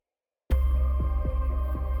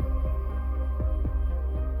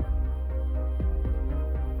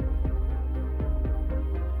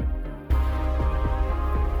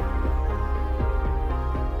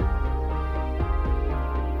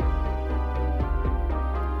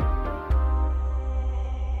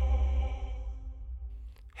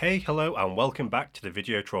Hey, hello, and welcome back to the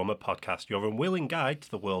Video Trauma Podcast, your unwilling guide to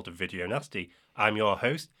the world of video nasty. I'm your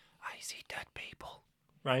host, I see dead people,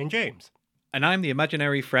 Ryan James. And I'm the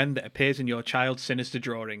imaginary friend that appears in your child's sinister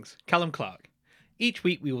drawings, Callum Clark. Each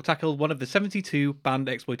week we will tackle one of the 72 banned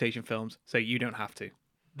exploitation films, so you don't have to.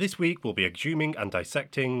 This week we'll be exhuming and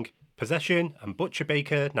dissecting Possession and Butcher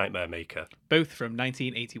Baker Nightmare Maker. Both from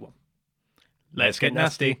 1981. Let's get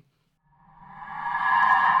nasty.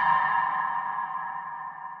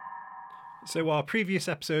 So our previous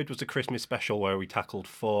episode was a Christmas special where we tackled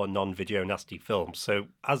 4 non-video nasty films. So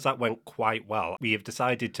as that went quite well, we have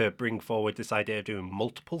decided to bring forward this idea of doing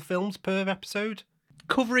multiple films per episode.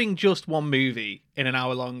 Covering just one movie in an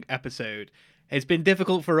hour-long episode has been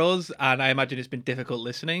difficult for us, and I imagine it's been difficult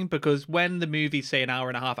listening, because when the movie's, say, an hour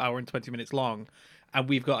and a half, hour and 20 minutes long, and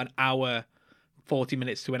we've got an hour, 40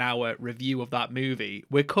 minutes to an hour review of that movie,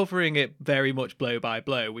 we're covering it very much blow by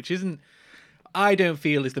blow, which isn't, I don't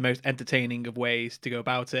feel, is the most entertaining of ways to go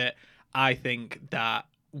about it. I think that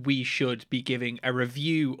we should be giving a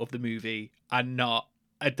review of the movie and not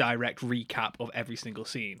a direct recap of every single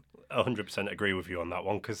scene. 100% agree with you on that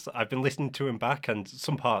one, because I've been listening to him back, and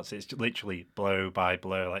some parts it's literally blow by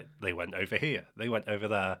blow, like they went over here, they went over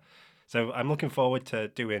there. So I'm looking forward to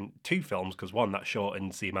doing 2 films, because one, that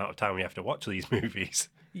shortens the amount of time we have to watch these movies.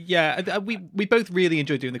 Yeah, we both really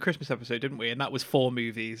enjoyed doing the Christmas episode, didn't we? And that was 4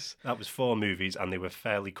 movies. That was 4 movies, and they were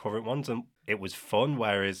fairly current ones, and it was fun,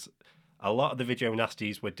 whereas a lot of the video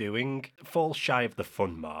nasties we're doing fall shy of the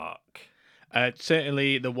fun mark.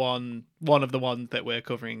 Certainly one of the ones that we're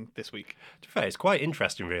covering this week. To be fair, it's quite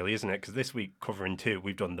interesting, really, isn't it? Because this week, covering 2,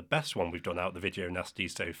 we've done the best one we've done out of the video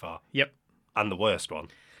nasties so far. Yep. And the worst one.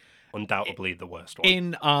 Undoubtedly the worst one.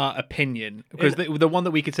 In our opinion, because the one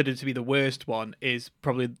that we consider to be the worst one is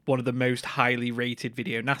probably one of the most highly rated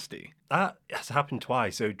video nasty. That has happened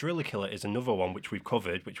twice. So Driller Killer is another one which we've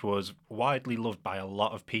covered, which was widely loved by a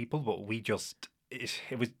lot of people, but we just... It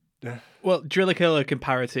was... Well, Driller Killer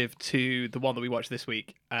comparative to the one that we watched this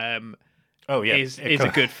week is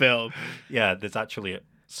a good film. Yeah, there's actually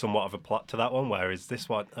somewhat of a plot to that one, whereas this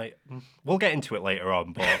one... we'll get into it later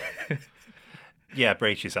on, but... Yeah,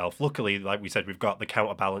 brace yourself. Luckily, like we said, we've got the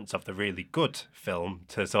counterbalance of the really good film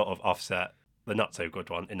to sort of offset the not so good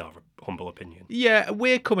one, in our humble opinion. Yeah,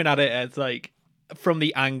 we're coming at it as like from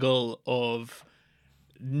the angle of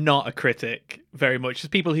not a critic very much,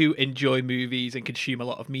 just people who enjoy movies and consume a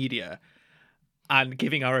lot of media, and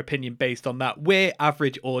giving our opinion based on that. We're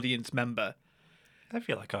average audience member. I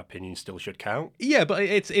feel like our opinion still should count. Yeah, but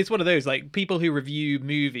it's one of those, like, people who review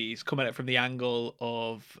movies come at it from the angle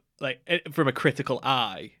of, like, from a critical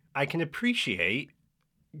eye. I can appreciate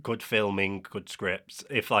good filming, good scripts.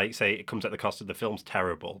 If, like, say, it comes at the cost of the film's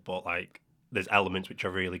terrible, but, like, there's elements which are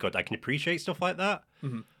really good. I can appreciate stuff like that.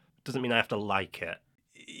 Mm-hmm. Doesn't mean I have to like it.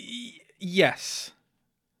 Yes.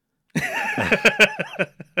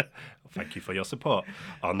 Thank you for your support.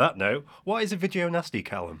 On that note, what is a video nasty,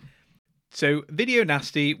 Callum? So, video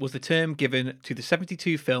nasty was the term given to the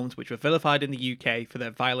 72 films which were vilified in the UK for their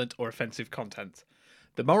violent or offensive content.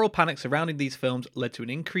 The moral panic surrounding these films led to an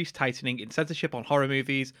increased tightening in censorship on horror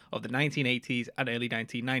movies of the 1980s and early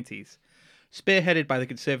 1990s. Spearheaded by the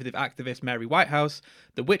conservative activist Mary Whitehouse,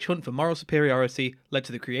 the witch hunt for moral superiority led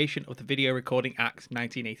to the creation of the Video Recording Act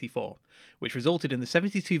 1984, which resulted in the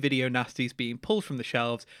 72 video nasties being pulled from the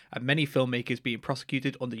shelves and many filmmakers being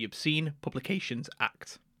prosecuted under the Obscene Publications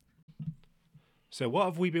Act. So what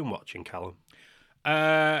have we been watching, Callum?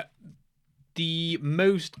 The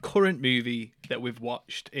most current movie that we've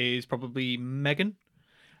watched is probably Megan.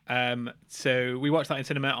 So we watched that in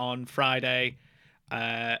cinema on Friday.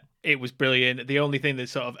 It was brilliant. The only thing that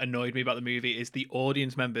sort of annoyed me about the movie is the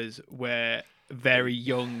audience members were very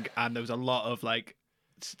young, and there was a lot of, like,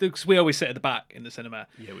 because we always sit at the back in the cinema.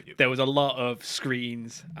 Yeah, we do. There was a lot of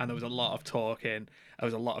screens, and there was a lot of talking. There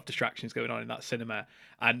was a lot of distractions going on in that cinema,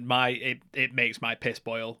 and it makes my piss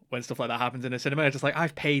boil when stuff like that happens in a cinema. It's just like,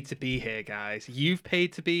 I've paid to be here, guys. You've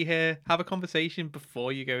paid to be here. Have a conversation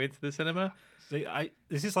before you go into the cinema. See,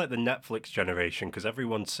 this is like the Netflix generation, because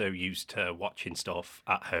everyone's so used to watching stuff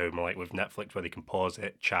at home, like with Netflix, where they can pause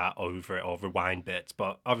it, chat over it, or rewind bits.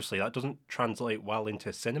 But obviously, that doesn't translate well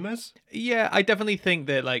into cinemas. Yeah, I definitely think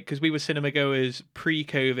that, like, because we were cinema goers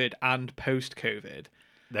pre-COVID and post-COVID,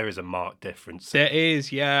 there is a marked difference. There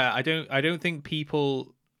is, yeah. I don't think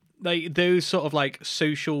people, like, those sort of, like,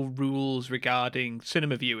 social rules regarding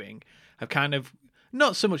cinema viewing have kind of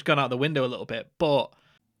not so much gone out the window a little bit, but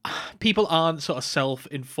people aren't sort of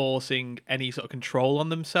self-enforcing any sort of control on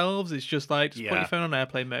themselves. It's just like, just put your phone on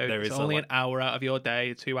airplane mode. It's only an hour out of your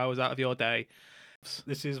day, 2 hours out of your day.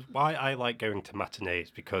 This is why I like going to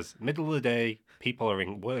matinees, because middle of the day, people are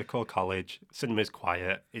in work or college, cinema's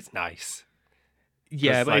quiet, it's nice.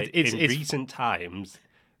 Yeah, but like, it's in recent times,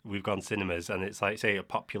 we've gone cinemas and it's like, say, a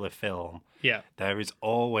popular film. yeah. There is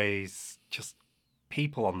always just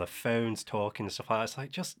people on the phones talking and stuff like that. It's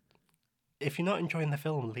like, just, if you're not enjoying the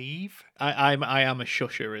film, leave. I am a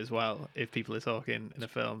shusher as well if people are talking in a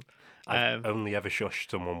film. I've only ever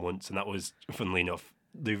shushed someone once, and that was, funnily enough,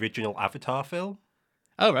 the original Avatar film.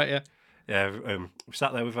 Oh right, yeah. Yeah, we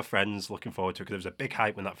sat there with our friends looking forward to it because there was a big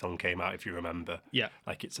hype when that film came out, if you remember. Yeah.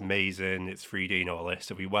 Like, it's amazing, it's 3D and all this.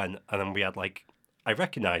 So we went, and then we had, like, I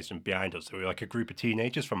recognised them behind us. So we were like a group of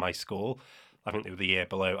teenagers from my school. I think they were the year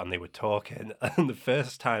below, and they were talking. And the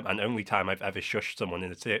first time and only time I've ever shushed someone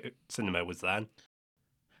in a cinema was then.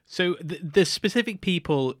 So the specific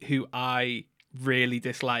people who I really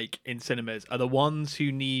dislike in cinemas are the ones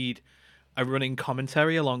who need a running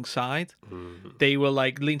commentary alongside. They will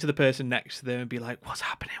like lean to the person next to them and be like, "What's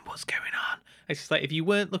happening? What's going on?" It's just like if you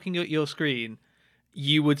weren't looking at your screen,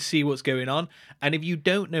 you would see what's going on. And if you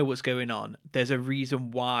don't know what's going on, there's a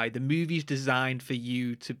reason why. The movie's designed for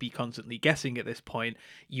you to be constantly guessing at this point.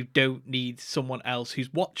 You don't need someone else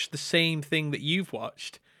who's watched the same thing that you've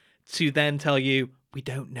watched to then tell you, "We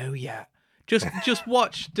don't know yet." Just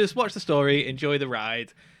watch the story, enjoy the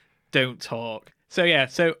ride, don't talk. So yeah,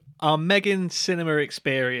 so our Megan cinema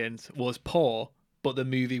experience was poor, but the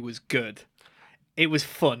movie was good. It was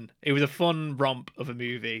fun. It was a fun romp of a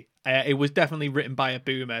movie. It was definitely written by a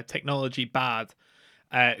boomer. Technology bad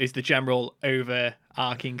is the general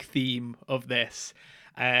overarching theme of this.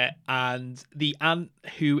 And the aunt,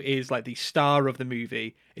 who is like the star of the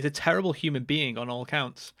movie, is a terrible human being on all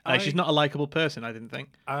counts. She's not a likable person, I didn't think.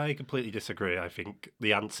 I completely disagree. I think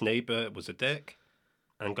the aunt's neighbour was a dick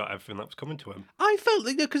and got everything that was coming to him. I felt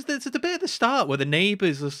like, because there's a debate at the start where the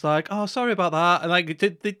neighbours was like, "Oh, sorry about that," and like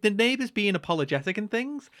the neighbours being apologetic and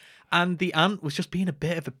things, and the aunt was just being a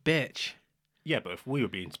bit of a bitch. Yeah, but if we were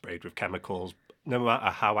being sprayed with chemicals, no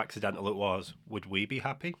matter how accidental it was, would we be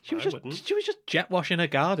happy? She was wouldn't. just jet washing her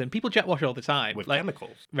garden. People jet wash all the time With like,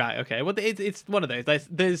 chemicals. Right? Okay. Well, it's one of those.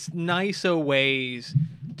 There's nicer ways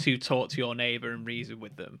to talk to your neighbour and reason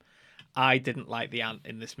with them. I didn't like the aunt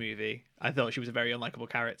in this movie. I thought she was a very unlikable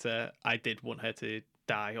character. I did want her to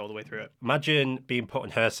die all the way through it. Imagine being put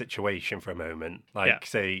in her situation for a moment. Like, Yeah.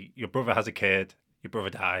 say, your brother has a kid, your brother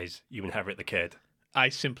dies, you inherit the kid. I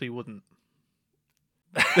simply wouldn't.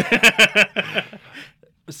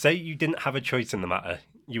 Say you didn't have a choice in the matter.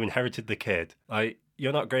 You inherited the kid. Like,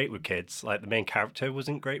 you're not great with kids. Like, the main character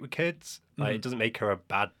wasn't great with kids. Like, it doesn't make her a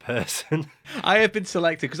bad person. I have been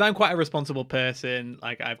selected because I'm quite a responsible person.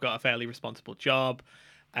 Like, I've got a fairly responsible job.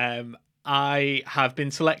 I have been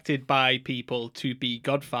selected by people to be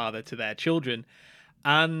godfather to their children.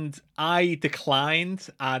 And I declined,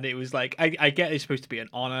 and it was like, I get it's supposed to be an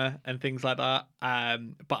honor and things like that.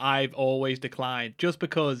 But I've always declined just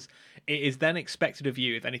because it is then expected of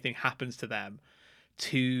you, if anything happens to them,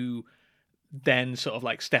 to then sort of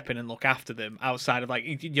like step in and look after them outside of like,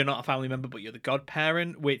 you're not a family member but you're the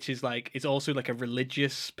godparent, which is like, it's also like a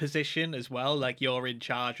religious position as well. Like, you're in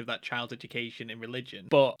charge of that child's education in religion,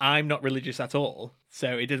 but I'm not religious at all,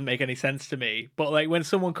 so it doesn't make any sense to me. But like, when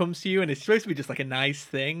someone comes to you and it's supposed to be just like a nice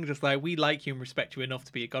thing, just like, we like you and respect you enough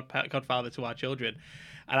to be a godfather to our children,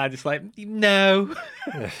 and I'm just like, no.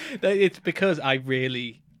 It's because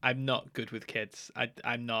I'm not good with kids.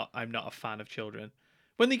 I'm not a fan of children.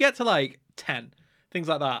 When they get to like 10, things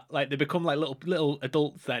like that, like they become like little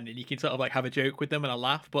adults then, and you can sort of like have a joke with them and a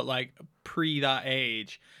laugh. But like pre that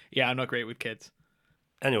age, yeah, I'm not great with kids.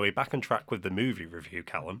 Anyway, back on track with the movie review,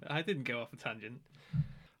 Callum. I didn't go off a tangent.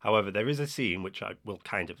 However, there is a scene which I will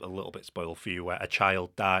kind of a little bit spoil for you, where a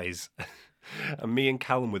child dies. And me and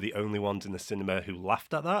Callum were the only ones in the cinema who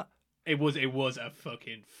laughed at that. It was a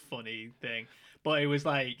fucking funny thing, but it was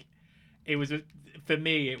like, for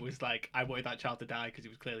me, it was like, I wanted that child to die because he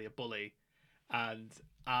was clearly a bully, and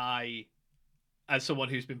I, as someone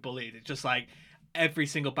who's been bullied, it's just like every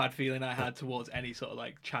single bad feeling I had towards any sort of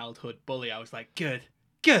like childhood bully, I was like, good,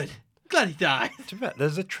 glad he died. To be fair,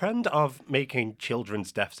 there's a trend of making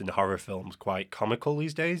children's deaths in horror films quite comical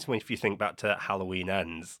these days. When if you think back to Halloween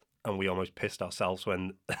Ends, and we almost pissed ourselves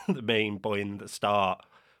when the main boy in the start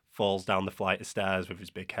falls down the flight of stairs with his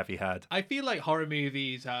big heavy head. I feel like horror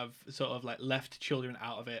movies have sort of like left children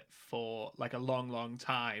out of it for like a long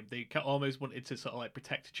time. They almost wanted to sort of like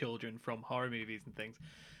protect children from horror movies and things.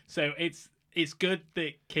 So it's good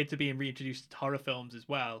that kids are being reintroduced to horror films as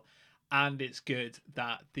well, and it's good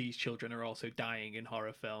that these children are also dying in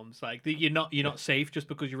horror films. Like, you're not safe just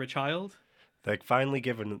because you're a child. They're finally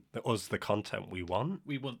given us the content we want.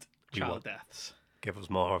 We want child deaths. Give us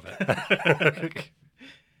more of it.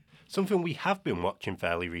 Something we have been watching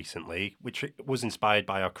fairly recently, which was inspired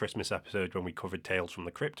by our Christmas episode when we covered Tales from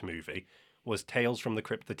the Crypt movie, was Tales from the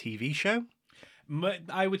Crypt, the TV show.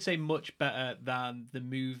 I would say much better than the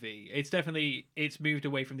movie. It's moved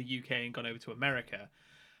away from the UK and gone over to America,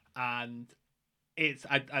 and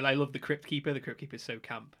I love the Crypt Keeper. The Crypt Keeper is so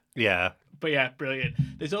camp. Yeah. But yeah, brilliant.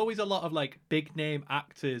 There's always a lot of like big name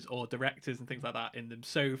actors or directors and things like that in them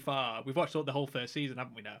so far. We've watched the whole first season,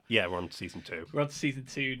 haven't we now? Yeah, we're on season 2. We're on to season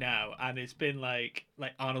 2 now, and it's been like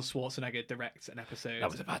Arnold Schwarzenegger directs an episode.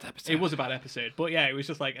 That was a bad episode. It was a bad episode, but yeah, it was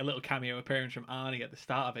just like a little cameo appearance from Arnie at the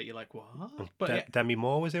start of it. You're like, what? But yeah, Demi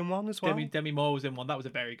Moore was in one as well. Demi Moore was in one. That was a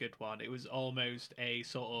very good one. It was almost a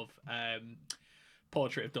sort of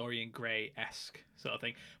Portrait of Dorian Gray-esque sort of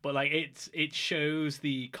thing, but like it shows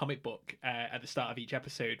the comic book at the start of each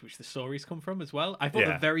episode, which the stories come from as well. I thought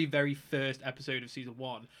the very, very first episode of season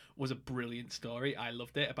 1 was a brilliant story. I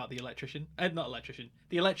loved it, about the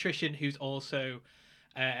the electrician who's also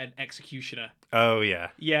an executioner. Oh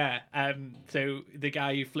yeah. Yeah. So the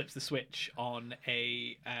guy who flips the switch on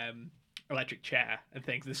a electric chair and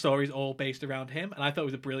things. The story's all based around him, and I thought it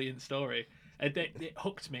was a brilliant story. It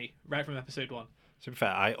hooked me right from episode 1. To be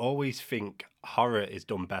fair, I always think horror is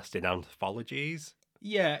done best in anthologies.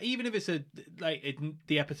 Yeah, even if it's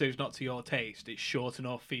the episode's not to your taste, it's short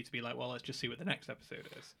enough for you to be like, well, let's just see what the next episode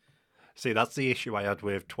is. See, that's the issue I had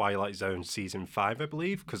with Twilight Zone season 5, I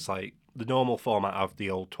believe, because like the normal format of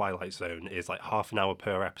the old Twilight Zone is like half an hour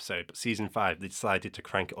per episode, but season 5 they decided to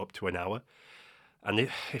crank it up to an hour. And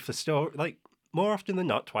if the story, like more often than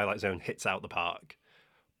not, Twilight Zone hits out the park,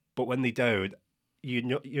 but when they don't,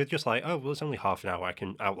 you're just like, oh, well, it's only half an hour, I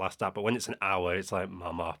can outlast that. But when it's an hour, it's like,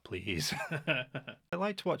 mama, please. I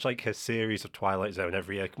like to watch like a series of Twilight Zone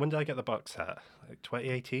every year. When did I get the box set? Like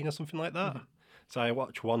 2018 or something like that? Mm-hmm. So I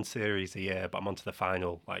watch one series a year, but I'm on to the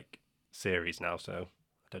final like series now, so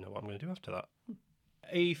I don't know what I'm going to do after that.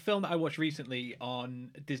 A film that I watched recently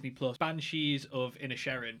on Disney Plus, Banshees of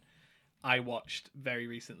Inisherin, I watched very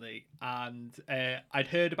recently, and I'd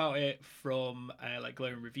heard about it from like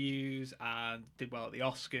glowing reviews and did well at the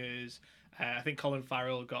Oscars. I think Colin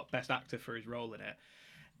Farrell got Best Actor for his role in it.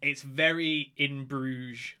 It's very In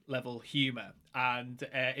Bruges level humour, and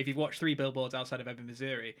if you've watched Three Billboards Outside of Ebbing,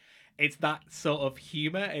 Missouri, it's that sort of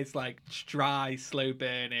humour. It's like dry, slow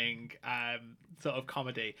burning sort of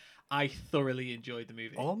comedy. I thoroughly enjoyed the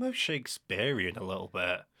movie. Almost Shakespearean a little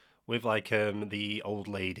bit, with like the old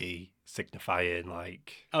lady signifying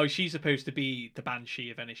like... Oh, she's supposed to be the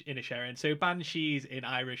Banshee of Inisherin. So banshees in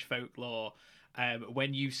Irish folklore,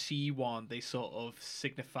 when you see one, they sort of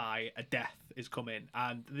signify a death is coming.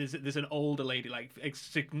 And there's an older lady, like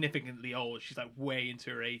significantly old. She's like way into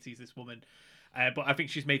her 80s, this woman. But I think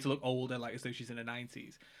she's made to look older, like as though she's in her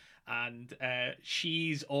 90s. And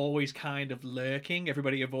she's always kind of lurking.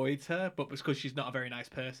 Everybody avoids her, but because she's not a very nice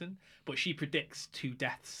person. But she predicts 2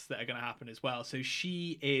 deaths that are going to happen as well. So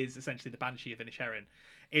she is essentially the Banshee of Inisherin,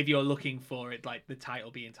 if you're looking for it, like the title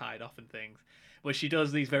being tied off and things. But she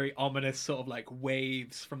does these very ominous sort of like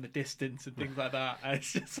waves from the distance and things like that. And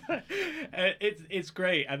it's just it's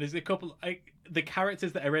great. And there's a couple like the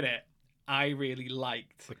characters that are in it I really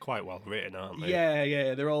liked. They're quite well written, aren't they?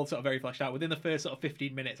 Yeah. They're all sort of very fleshed out. Within the first sort of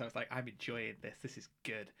 15 minutes, I was like, I'm enjoying this. This is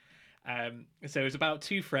good. So it's about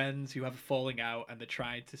 2 friends who have a falling out, and they're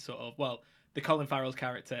trying to sort of, well, the Colin Farrell's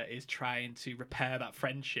character is trying to repair that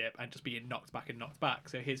friendship and just being knocked back and knocked back.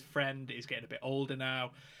 So his friend is getting a bit older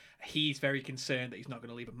now. He's very concerned that he's not going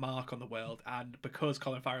to leave a mark on the world. And because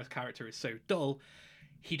Colin Farrell's character is so dull,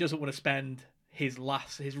 he doesn't want to spend his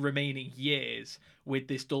remaining years with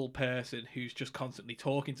this dull person who's just constantly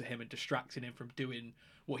talking to him and distracting him from doing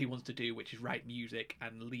what he wants to do, which is write music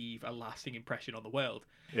and leave a lasting impression on the world.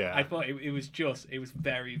 Yeah. I thought it was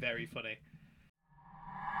very, very funny.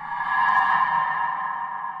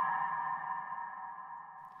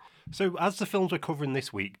 So as the films we're covering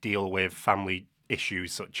this week deal with family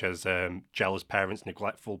issues such as jealous parents,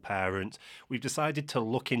 neglectful parents, we've decided to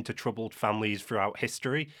look into troubled families throughout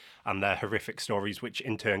history and their horrific stories, which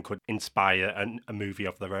in turn could inspire a movie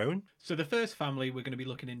of their own. So the first family we're going to be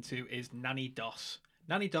looking into is Nanny Doss.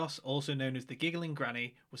 Nanny Doss, also known as the Giggling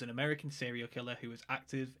Granny, was an American serial killer who was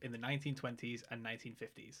active in the 1920s and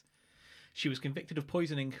 1950s. She was convicted of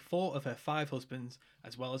poisoning 4 of her 5 husbands,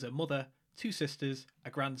 as well as her mother, 2 sisters, a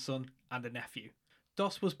grandson, and a nephew.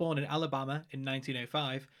 Doss was born in Alabama in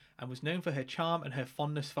 1905 and was known for her charm and her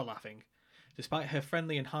fondness for laughing. Despite her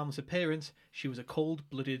friendly and harmless appearance, she was a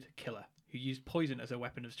cold-blooded killer who used poison as her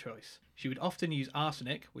weapon of choice. She would often use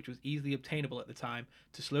arsenic, which was easily obtainable at the time,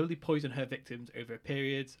 to slowly poison her victims over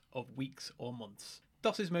periods of weeks or months.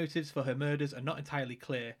 Doss's motives for her murders are not entirely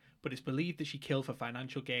clear, but it's believed that she killed for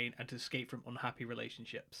financial gain and to escape from unhappy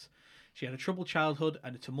relationships. She had a troubled childhood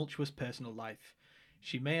and a tumultuous personal life.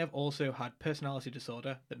 She may have also had personality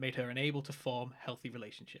disorder that made her unable to form healthy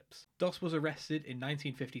relationships. Doss was arrested in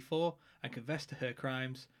 1954 and confessed to her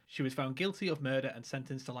crimes. She was found guilty of murder and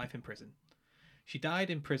sentenced to life in prison. She died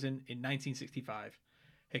in prison in 1965.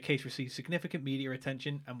 Her case received significant media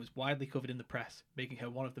attention and was widely covered in the press, making her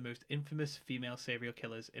one of the most infamous female serial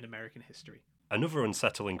killers in American history. Another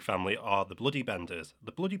unsettling family are the Bloody Benders.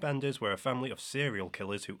 The Bloody Benders were a family of serial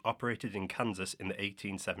killers who operated in Kansas in the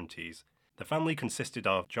 1870s. The family consisted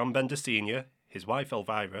of John Bender Sr., his wife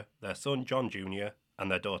Elvira, their son John Jr., and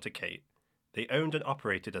their daughter Kate. They owned and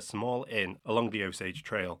operated a small inn along the Osage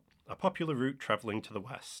Trail, a popular route travelling to the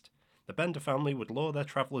west. The Bender family would lure their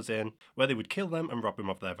travellers in, where they would kill them and rob them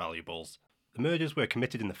of their valuables. The murders were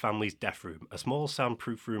committed in the family's death room, a small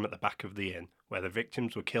soundproof room at the back of the inn, where the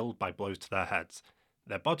victims were killed by blows to their heads.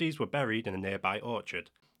 Their bodies were buried in a nearby orchard.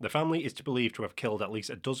 The family is believed to have killed at least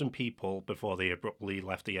a dozen people before they abruptly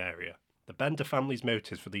left the area. The Bender family's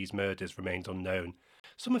motives for these murders remains unknown.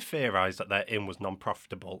 Some have theorised that their inn was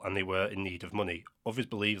non-profitable and they were in need of money. Others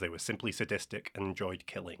believe they were simply sadistic and enjoyed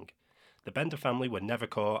killing. The Bender family were never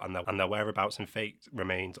caught and their whereabouts and fate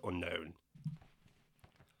remains unknown.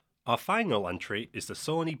 Our final entry is the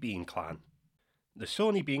Sawney Bean Clan. The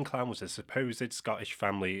Sawney Bean Clan was a supposed Scottish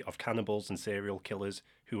family of cannibals and serial killers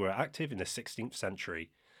who were active in the 16th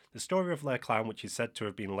century. The story of their clan, which is said to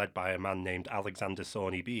have been led by a man named Alexander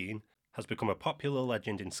Sawney Bean, has become a popular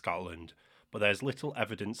legend in Scotland, but there is little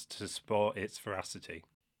evidence to support its veracity.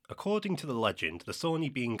 According to the legend, the Sawney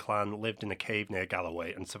Bean clan lived in a cave near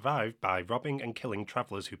Galloway and survived by robbing and killing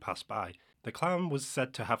travellers who passed by. The clan was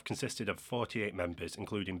said to have consisted of 48 members,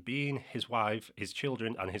 including Bean, his wife, his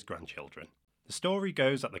children and his grandchildren. The story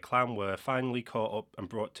goes that the clan were finally caught up and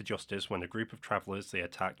brought to justice when a group of travellers they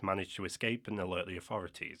attacked managed to escape and alert the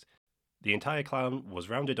authorities. The entire clan was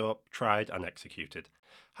rounded up, tried and executed.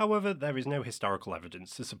 However, there is no historical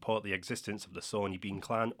evidence to support the existence of the Sawney Bean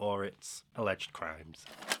clan or its alleged crimes.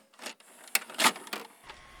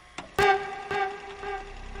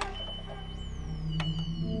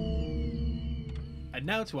 And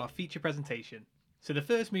now to our feature presentation. So the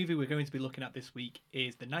first movie we're going to be looking at this week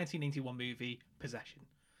is the 1981 movie Possession.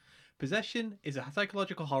 Possession is a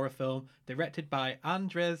psychological horror film directed by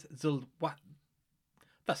Andrzej Zulwa.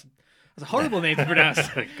 That's a horrible name to pronounce.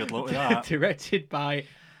 Good luck with that. Directed by,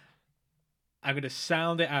 I'm going to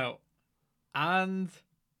sound it out, Andrzej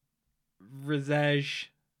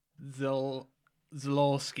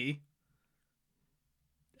Zlorski.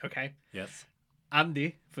 Okay. Yes.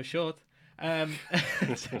 Andy, for short. And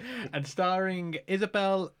starring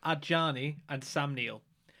Isabel Adjani and Sam Neill.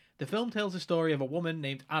 The film tells the story of a woman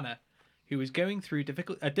named Anna who is going through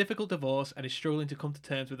a difficult divorce and is struggling to come to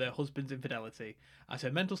terms with her husband's infidelity. As her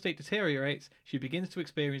mental state deteriorates, she begins to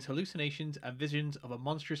experience hallucinations and visions of a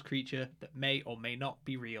monstrous creature that may or may not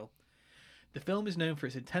be real. The film is known for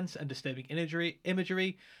its intense and disturbing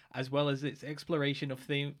imagery, as well as its exploration of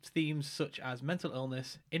themes such as mental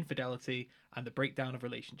illness, infidelity, and the breakdown of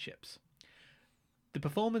relationships. The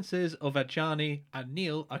performances of Adjani and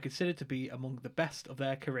Neil are considered to be among the best of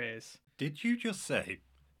their careers. Did you just say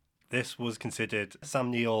this was considered Sam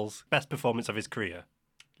Neill's best performance of his career?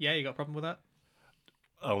 Yeah, you got a problem with that?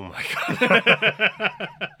 Oh my god.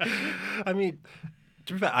 I mean,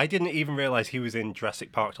 to be fair, I didn't even realise he was in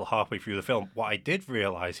Jurassic Park till halfway through the film. What I did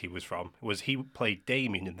realise he was from was he played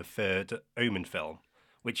Damien in the third Omen film,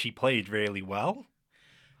 which he played really well.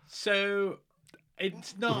 So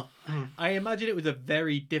it's not. I imagine it was a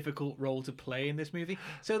very difficult role to play in this movie.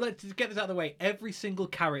 So let's get this out of the way. Every single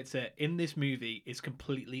character in this movie is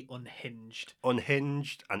completely unhinged.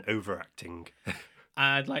 Unhinged and overacting.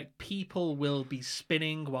 And like people will be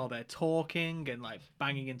spinning while they're talking and like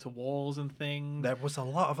banging into walls and things. There was a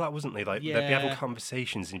lot of that, wasn't there? Like they'd be having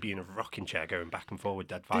conversations and be in a rocking chair going back and forward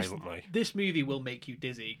dead violently. This movie will make you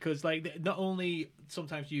dizzy because like not only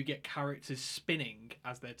sometimes you get characters spinning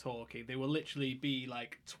as they're talking, they will literally be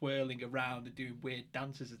like twirling around and doing weird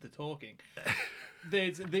dances as they're talking.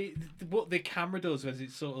 What the camera does as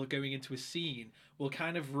it's sort of going into a scene will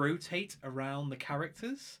kind of rotate around the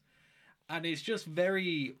characters. And it's just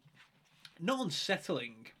very, not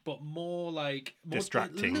unsettling, but more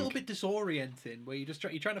distracting, a little bit disorienting. Where you're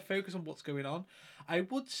trying to focus on what's going on. I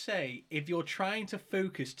would say if you're trying to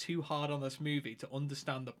focus too hard on this movie to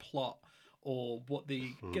understand the plot or what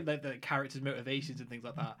the characters' motivations and things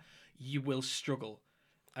like that, you will struggle.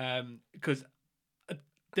 Because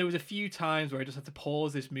there was a few times where I just had to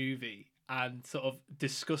pause this movie and sort of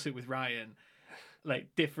discuss it with Ryan.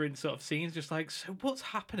 like different sort of scenes, just like, so what's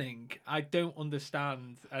happening? I don't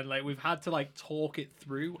understand. And like we've had to like talk it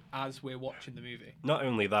through as we're watching the movie. Not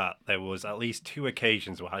only that, there was at least 2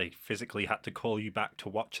 occasions where I physically had to call you back to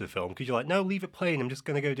watch the film because you're like, no, leave it playing. I'm just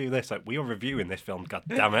going to go do this. Like, we are reviewing this film. God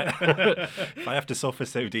damn it! If I have to suffer,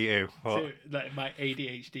 so do you. So like my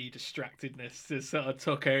ADHD distractedness just sort of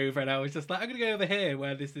took over, and I was just like, I'm gonna go over here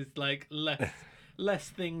where this is like less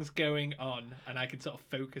things going on, and I can sort of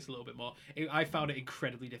focus a little bit more. I found it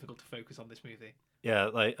incredibly difficult to focus on this movie. Yeah,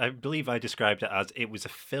 like I believe I described it as it was a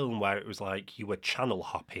film where it was like you were channel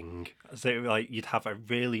hopping. So like you'd have a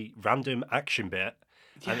really random action bit.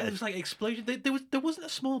 Yeah, it was like explosion. There wasn't a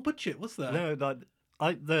small budget, was there? No,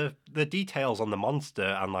 like the details on the monster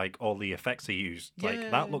and like all the effects they used,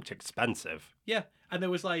 like that looked expensive. Yeah, and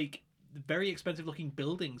there was like very expensive looking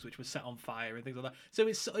buildings which were set on fire and things like that. So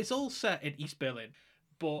it's all set in East Berlin,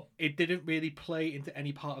 but it didn't really play into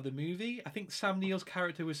any part of the movie. I think Sam Neill's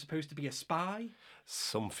character was supposed to be a spy.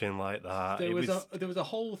 Something like that. There was a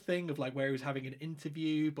whole thing of like where he was having an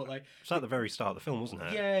interview, but like it's at the very start of the film, wasn't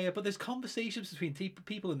it? Yeah, but there's conversations between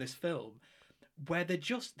people in this film where they're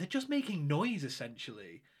just making noise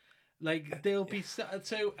essentially. Like they'll be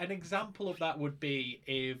so an example of that would be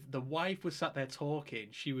if the wife was sat there talking,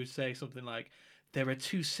 she would say something like, "There are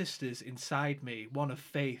 2 sisters inside me, one of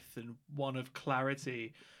faith and one of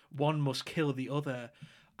clarity. One must kill the other.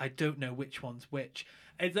 I don't know which one's which."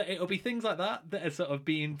 It'll be things like that are sort of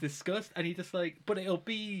being discussed, and he just like, but it'll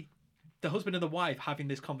be the husband and the wife having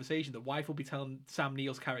this conversation. The wife will be telling Sam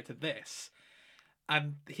Neill's character this,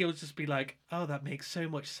 and he'll just be like, "Oh, that makes so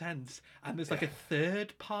much sense." And there's like a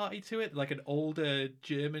third party to it, like an older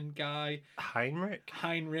German guy,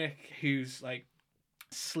 Heinrich, who's like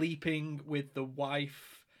sleeping with the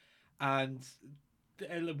wife, and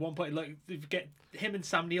at one point, like him and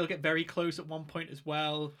Sam Neill get very close at one point as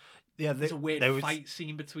well. Yeah, there's a weird fight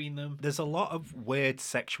scene between them. There's a lot of weird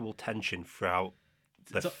sexual tension throughout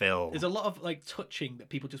the film. There's a lot of like touching that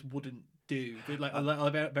people just wouldn't do. Like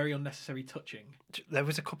very unnecessary touching. There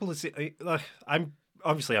was a couple of I'm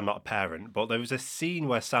not a parent, but there was a scene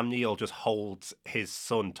where Sam Neill just holds his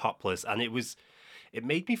son topless, and it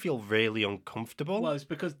made me feel really uncomfortable. Well, it's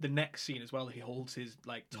because the next scene as well, he holds his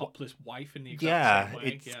like topless wife in the exact same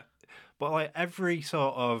way. But like every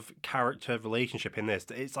sort of character relationship in this,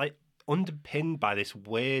 it's like underpinned by this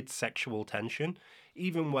weird sexual tension.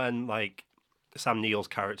 Even when like Sam Neill's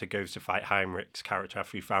character goes to fight Heinrich's character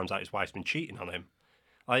after he finds out his wife's been cheating on him,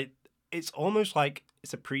 like it's almost like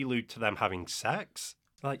it's a prelude to them having sex,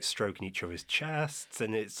 like stroking each other's chests,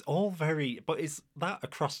 and it's all very. But is that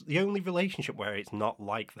across the only relationship where it's not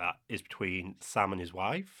like that is between Sam and his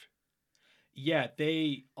wife? Yeah,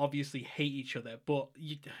 they obviously hate each other, but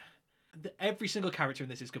every single character in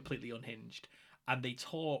this is completely unhinged, and they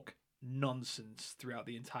talk nonsense throughout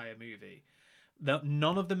the entire movie.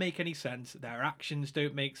 None of them make any sense. Their actions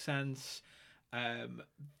don't make sense.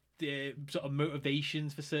 The sort of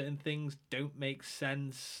motivations for certain things don't make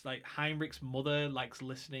sense. Like Heinrich's mother likes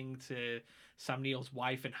listening to Sam Neill's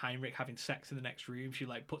wife and Heinrich having sex in the next room. She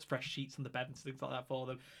like puts fresh sheets on the bed and things like that for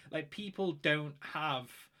them. Like people don't have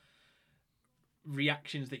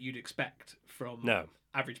reactions that you'd expect from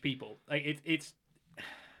average people. Like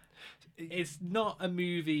it's not a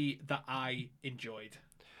movie that I enjoyed.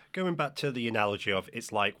 Going back to the analogy of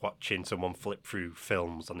it's like watching someone flip through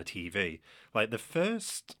films on the TV, like the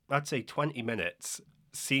first, I'd say 20 minutes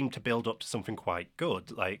seem to build up to something quite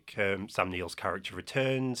good. Like Sam Neill's character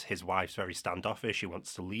returns, his wife's very standoffish, she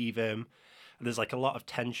wants to leave him. And there's like a lot of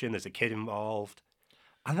tension, there's a kid involved.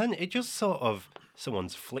 And then it just sort of,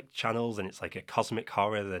 someone's flicked channels and it's like a cosmic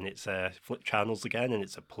horror, then it's flick channels again and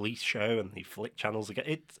it's a police show and they flick channels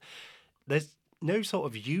again. There's no sort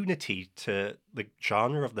of unity to the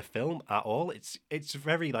genre of the film at all. It's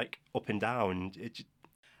very like up and down.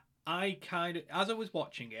 I kind of, as I was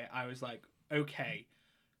watching it, I was like, okay,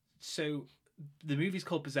 so the movie's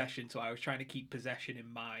called Possession, so I was trying to keep possession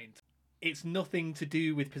in mind. It's nothing to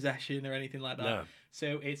do with possession or anything like that. No.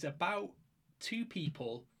 So it's about 2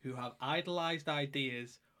 people who have idolized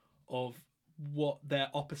ideas of what their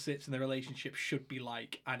opposites in their relationship should be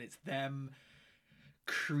like, and it's them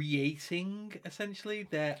creating essentially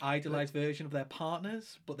their idolized version of their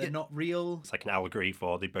partners, but they're not real. It's like an allegory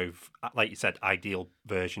for they both, like you said, ideal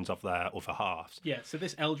versions of their other halves. Yeah, so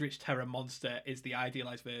this Eldritch Terror monster is the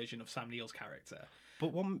idealized version of Sam Neill's character.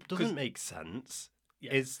 But what doesn't make sense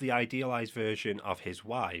is the idealized version of his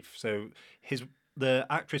wife. So the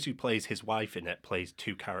actress who plays his wife in it plays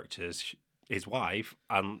 2 characters, his wife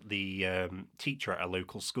and the teacher at a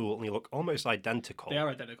local school, and they look almost identical. They are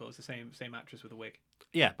identical. It's the same actress with a wig.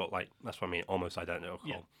 Yeah, but like that's what I mean, almost identical.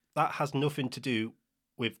 Yeah. That has nothing to do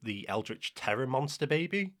with the Eldritch Terror monster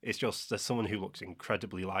baby. It's just there's someone who looks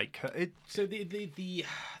incredibly like her. So the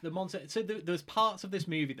monster. So there's parts of this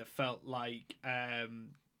movie that felt like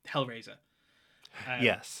Hellraiser.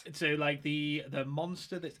 Yes. So like the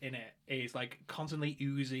monster that's in it is like constantly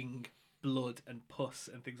oozing blood and pus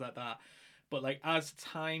and things like that. But like as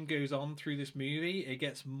time goes on through this movie, it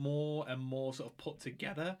gets more and more sort of put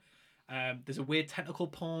together. There's a weird tentacle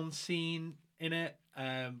porn scene in it,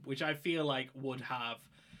 which I feel like would have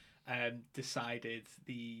decided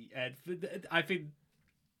the. I think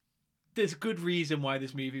there's good reason why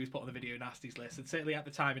this movie was put on the Video Nasties list, and certainly at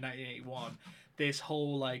the time in 1981, this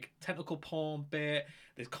whole like tentacle porn bit,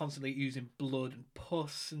 there's constantly using blood and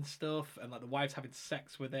pus and stuff, and like the wife's having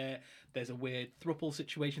sex with it. There's a weird throuple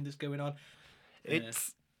situation that's going on.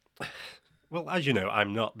 It's well, as you know,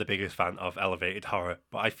 I'm not the biggest fan of elevated horror,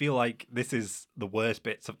 but I feel like this is the worst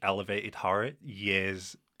bits of elevated horror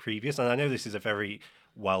years previous, and I know this is a very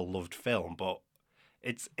well loved film, but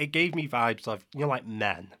it gave me vibes of like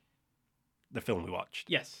Men, the film we watched.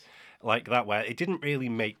 Yes. Like that, where it didn't really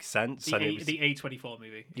make sense. The and the A24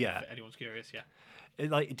 movie. Yeah. If anyone's curious, yeah.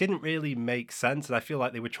 It didn't really make sense, and I feel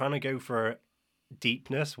like they were trying to go for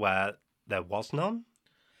deepness where there was none.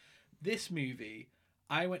 This movie,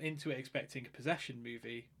 I went into it expecting a possession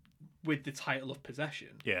movie with the title of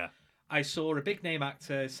Possession. Yeah. I saw a big name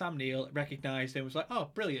actor, Sam Neill, recognised him, was like, oh,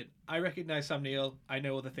 brilliant. I recognise Sam Neill. I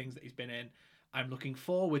know other things that he's been in. I'm looking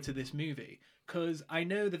forward to this movie. Because I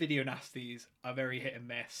know the Video Nasties are very hit and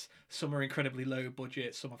miss. Some are incredibly low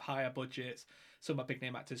budget, some have higher budgets, some are big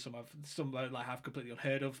name actors, some have completely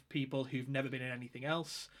unheard of people who've never been in anything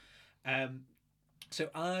else. So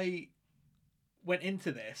I went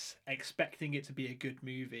into this expecting it to be a good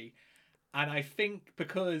movie. And I think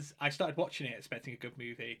because I started watching it expecting a good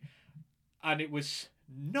movie, and it was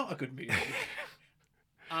not a good movie,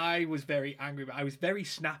 I was very angry, but I was very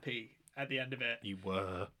snappy at the end of it. You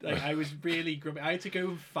were. Like, I was really grumpy. I had to go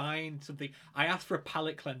and find something. I asked for a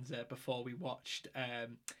palate cleanser before we watched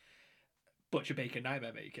Butcher Baker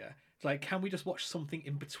Nightmare Maker. It's like, can we just watch something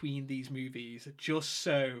in between these movies? Just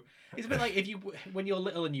so it's a bit like when you're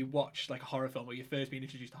little and you watch like a horror film, or you're first being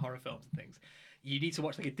introduced to horror films and things. You need to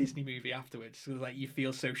watch like a Disney movie afterwards, so like you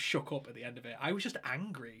feel so shook up at the end of it. I was just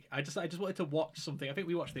angry. I just wanted to watch something. I think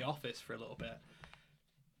we watched The Office for a little bit.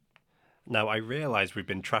 Now, I realise we've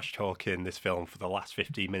been trash talking this film for the last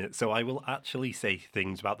 15 minutes, so I will actually say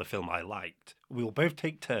things about the film I liked. We will both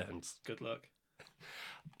take turns. Good luck.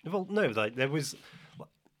 Well, no, like there was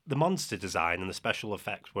the monster design and the special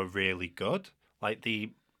effects were really good. Like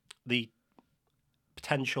the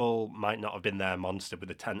potential might not have been their monster with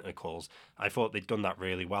the tentacles. I thought they'd done that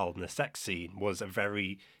really well, and the sex scene was a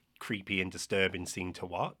very creepy and disturbing scene to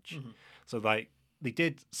watch. Mm-hmm. So like they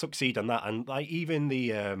did succeed on that, and like even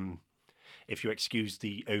the if you excuse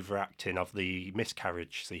the overacting of the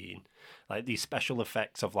miscarriage scene, like these special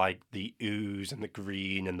effects of like the ooze and the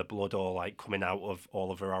green and the blood all like coming out of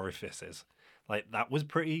all of her orifices, like that was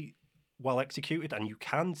pretty well executed, and you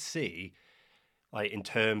can see like in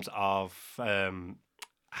terms of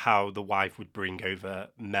how the wife would bring over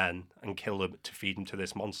men and kill them to feed them to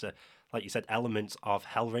this monster. Like you said, elements of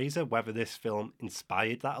Hellraiser, whether this film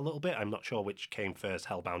inspired that a little bit, I'm not sure which came first,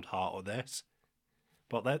 Hellbound Heart or this.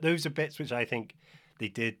 But those are bits which I think they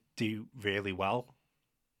did do really well.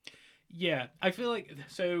 Yeah, I feel like,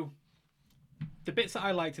 so the bits that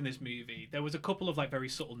I liked in this movie, there was a couple of like very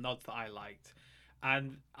subtle nods that I liked.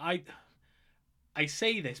 And I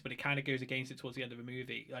say this, but it kind of goes against it towards the end of the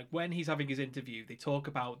movie. Like when he's having his interview, they talk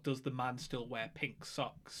about, does the man still wear pink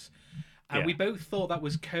socks? And we both thought that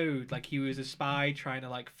was code, like he was a spy trying to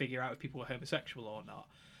like figure out if people were homosexual or not.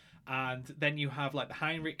 And then you have like the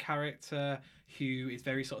Heinrich character who is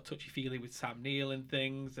very sort of touchy-feely with Sam Neill and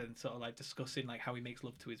things, and sort of like discussing like how he makes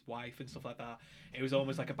love to his wife and stuff like that. It was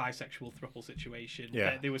almost like a bisexual throuple situation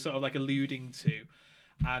that they were sort of like alluding to.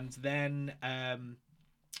 And then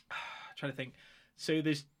trying to think. So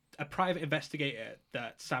there's a private investigator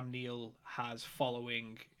that Sam Neill has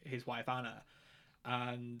following his wife Anna,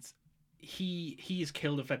 and he is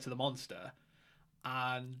killed and fed to the monster.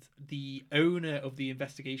 And the owner of the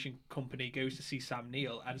investigation company goes to see Sam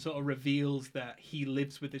Neill and sort of reveals that he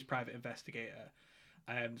lives with this private investigator.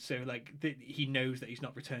 So like he knows that he's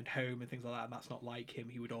not returned home and things like that, and that's not like him.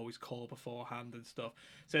 He would always call beforehand and stuff.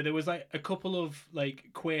 So there was like a couple of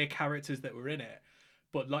like queer characters that were in it,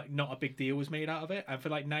 but like not a big deal was made out of it. And for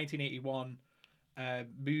like 1981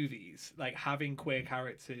 movies, like having queer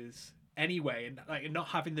characters anyway, and like not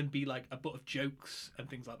having them be like a butt of jokes and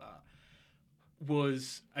things like that,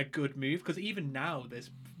 was a good move, because even now there's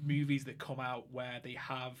movies that come out where they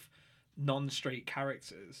have non-straight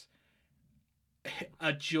characters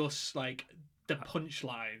are just like the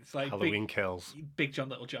punchlines, like Halloween Kills. Big John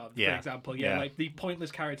Little John, Yeah. for example. Yeah, like the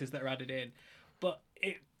pointless characters that are added in, but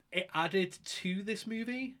it added to this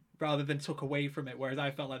movie rather than took away from it. Whereas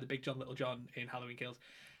I felt like the Big John Little John in Halloween Kills,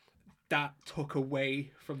 that took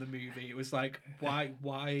away from the movie. It was like, why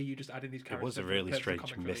are you just adding these characters? It was a really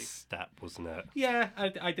strange misstep, wasn't it? Yeah,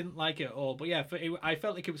 I didn't like it at all. But yeah, I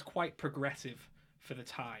felt like it was quite progressive for the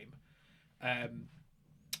time. And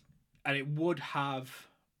it would have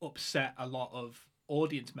upset a lot of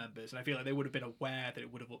audience members. And I feel like they would have been aware that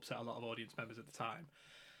it would have upset a lot of audience members at the time.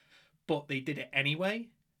 But they did it anyway.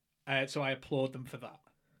 So I applaud them for that.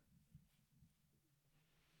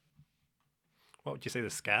 What would you say the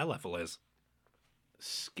scare level is?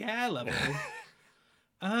 Scare level?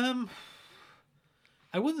 I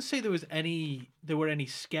wouldn't say there were any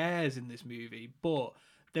scares in this movie, but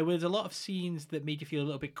there was a lot of scenes that made you feel a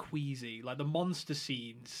little bit queasy. Like the monster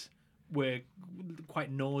scenes were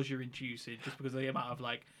quite nausea-inducing just because of the amount of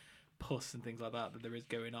like pus and things like that there is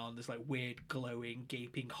going on. There's like weird glowing,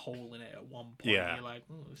 gaping hole in it at one point. Yeah. And you're like,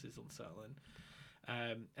 oh, this is unsettling.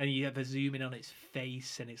 And you have a zoom in on its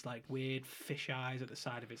face, and it's like weird fish eyes at the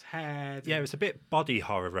side of its head. Yeah, it's a bit body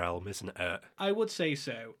horror realm, isn't it? I would say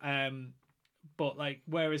so. But like,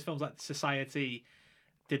 whereas films like Society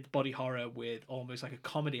did body horror with almost like a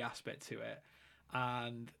comedy aspect to it,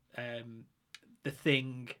 and The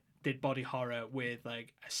Thing did body horror with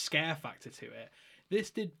like a scare factor to it.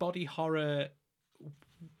 This did body horror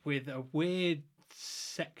with a weird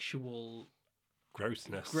sexual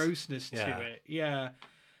grossness to it. Yeah.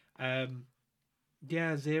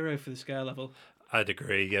 Yeah, 0 for the scare level. I'd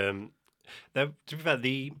agree. To be fair,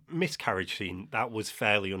 the miscarriage scene, that was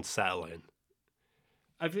fairly unsettling.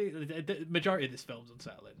 I think the majority of this film's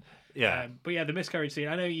unsettling. Yeah. But yeah, the miscarriage scene,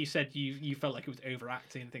 I know you said you felt like it was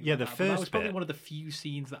overacting and things Yeah, like the that. first But that was probably bit- one of the few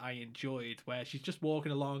scenes that I enjoyed, where she's just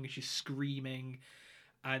walking along and she's screaming.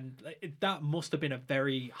 And that must have been a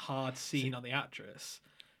very hard scene on the actress.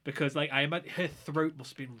 Because like I imagine her throat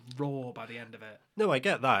must have been raw by the end of it. No, I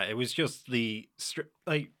get that. It was just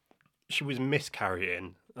she was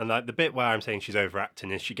miscarrying, and like the bit where I'm saying she's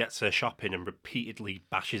overacting is she gets her shopping and repeatedly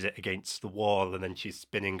bashes it against the wall, and then she's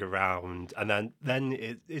spinning around, and then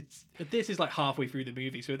it's. But this is like halfway through the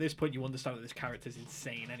movie, so at this point you understand that this character's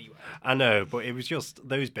insane anyway. I know, but it was just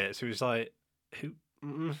those bits. It was like who.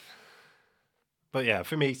 But yeah,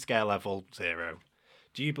 for me, scare level 0.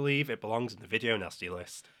 Do you believe it belongs in the video nasty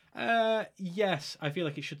list? Yes, I feel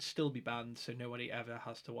like it should still be banned, so nobody ever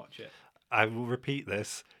has to watch it. I will repeat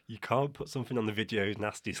this. You can't put something on the video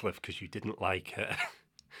nasty list because you didn't like it.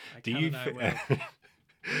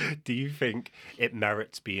 Do you think it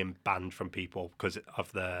merits being banned from people because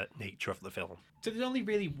of the nature of the film? So there's only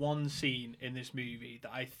really one scene in this movie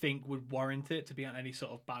that I think would warrant it to be on any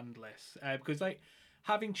sort of banned list. Because like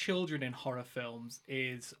having children in horror films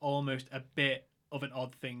is almost a bit of an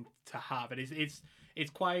odd thing to have. It's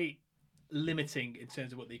quite limiting in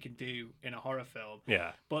terms of what they can do in a horror film.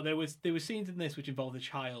 Yeah. But there were scenes in this which involved a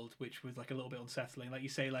child, which was like a little bit unsettling. Like you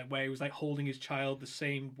say, like where he was like holding his child the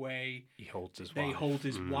same way He holds his they wife. hold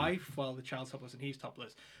his wife while the child's topless and he's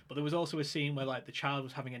topless. But there was also a scene where like the child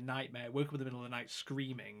was having a nightmare, woke up in the middle of the night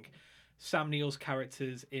screaming. Sam Neill's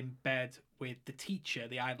character's in bed with the teacher,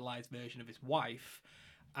 the idolized version of his wife,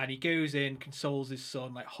 and he goes in, consoles his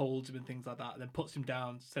son, like holds him and things like that, and then puts him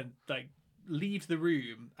down, like leaves the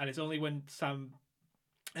room, and it's only when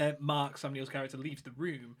Mark, Sam Neill's character, leaves the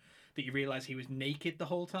room that you realise he was naked the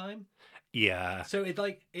whole time. Yeah. So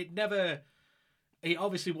he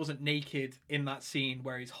obviously wasn't naked in that scene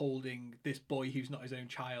where he's holding this boy who's not his own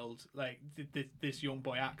child, like this young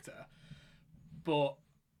boy actor. But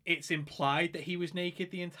it's implied that he was naked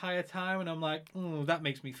the entire time, and I'm like, that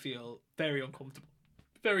makes me feel very uncomfortable.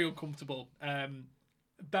 Very uncomfortable.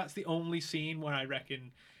 That's the only scene where I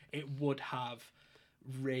reckon it would have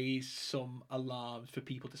raised some alarms for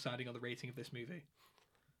people deciding on the rating of this movie.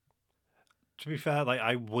 To be fair, like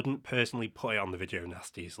I wouldn't personally put it on the video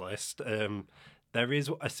nasties list. There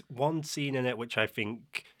is one scene in it which I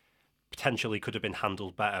think potentially could have been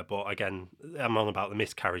handled better, but again, I'm on about the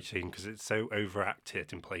miscarriage scene because it's so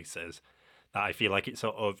overacted in places that I feel like it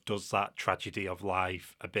sort of does that tragedy of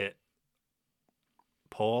life a bit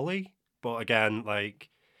poorly. But again, like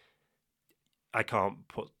I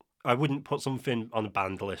wouldn't put something on a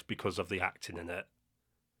banned list because of the acting in it.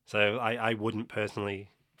 So I wouldn't personally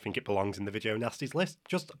think it belongs in the video nasties list,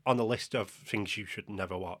 just on a list of things you should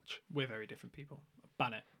never watch. We're very different people.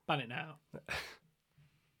 Ban it. Ban it now.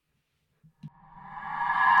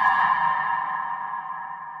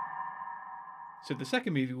 So the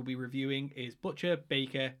second movie we'll be reviewing is Butcher,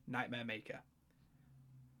 Baker, Nightmare Maker.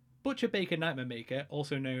 Butcher, Baker, Nightmare Maker,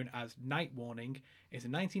 also known as Night Warning, is a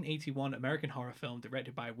 1981 American horror film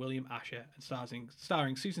directed by William Asher and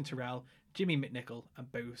starring Susan Terrell, Jimmy McNichol,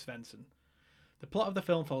 and Bo Svensson. The plot of the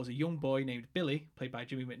film follows a young boy named Billy, played by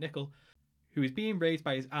Jimmy McNichol, who is being raised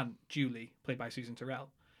by his aunt, Julie, played by Susan Terrell,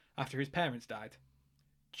 after his parents died.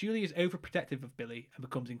 Julie is overprotective of Billy and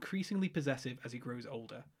becomes increasingly possessive as he grows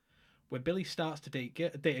older. When Billy starts to date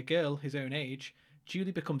a girl his own age,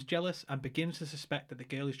 Julie becomes jealous and begins to suspect that the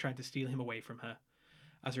girl is trying to steal him away from her.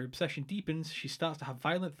 As her obsession deepens, she starts to have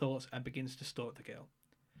violent thoughts and begins to stalk the girl.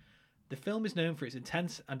 The film is known for its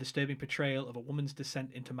intense and disturbing portrayal of a woman's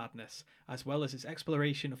descent into madness, as well as its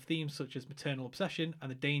exploration of themes such as maternal obsession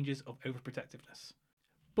and the dangers of overprotectiveness.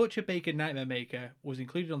 Butcher, Baker, Nightmare Maker was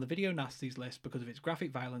included on the Video Nasties list because of its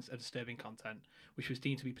graphic violence and disturbing content, which was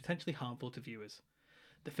deemed to be potentially harmful to viewers.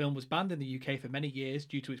 The film was banned in the UK for many years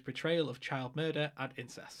due to its portrayal of child murder and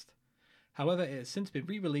incest. However, it has since been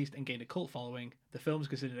re-released and gained a cult following. The film is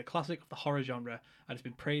considered a classic of the horror genre and has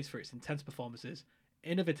been praised for its intense performances,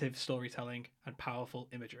 innovative storytelling, and powerful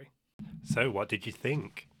imagery. So, what did you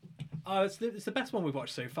think? It's the best one we've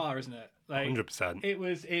watched so far, isn't it?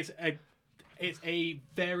 100%. It's a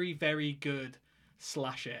very, very good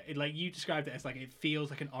slasher. Like you described it as, like it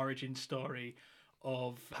feels like an origin story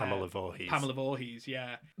of Pamela Voorhees. Pamela Voorhees,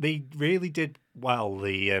 yeah. They really did well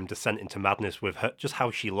the descent into madness with her, just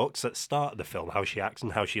how she looks at the start of the film, how she acts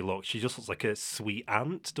and how she looks. She just looks like a sweet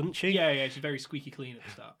aunt, doesn't she? Yeah, she's very squeaky clean at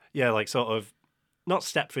the start. Yeah, like sort of, not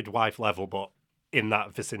Stepford wife level, but in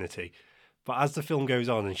that vicinity. But as the film goes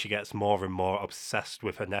on and she gets more and more obsessed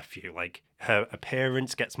with her nephew, like her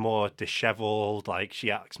appearance gets more dishevelled, like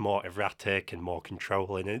she acts more erratic and more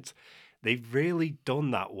controlling. They've really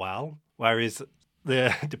done that well. Whereas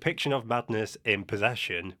the depiction of madness in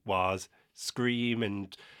Possession was scream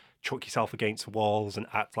and chuck yourself against walls and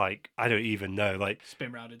act like, I don't even know, like...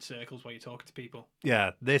 Spin round in circles while you're talking to people.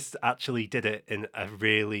 Yeah, this actually did it in a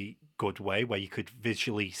really good way where you could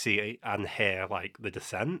visually see it and hear, like, the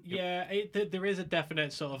descent. Yeah, there is a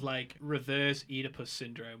definite sort of, like, reverse Oedipus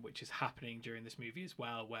syndrome which is happening during this movie as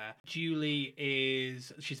well, where Julie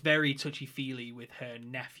she's very touchy-feely with her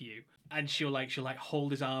nephew. And she'll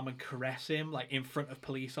hold his arm and caress him, like, in front of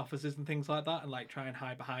police officers and things like that, and, like, try and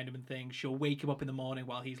hide behind him and things. She'll wake him up in the morning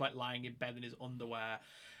while he's, like, lying in bed in his underwear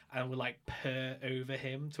and will, like, purr over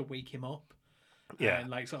him to wake him up. Yeah. And,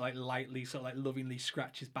 like, sort of, like, lightly, sort of, like, lovingly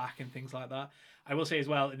scratch his back and things like that. I will say as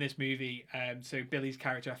well, in this movie, so Billy's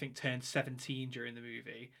character, I think, turned 17 during the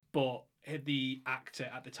movie, but the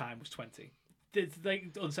actor at the time was 20. There's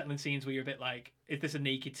like unsettling scenes where you're a bit like, is this a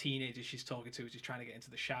naked teenager she's talking to who's just trying to get into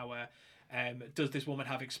the shower? Does this woman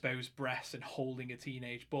have exposed breasts and holding a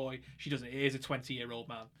teenage boy? She doesn't. It is a 20-year-old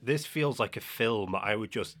man. This feels like a film that I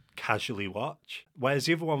would just casually watch. Whereas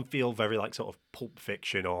the other one feels very like sort of Pulp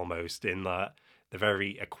Fiction almost, in that the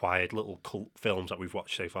very acquired little cult films that we've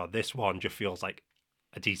watched so far. This one just feels like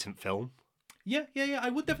a decent film. Yeah. I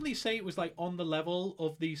would definitely say it was like on the level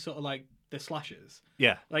of these sort of like the slashers.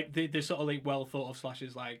 Yeah. Like the sort of like well thought of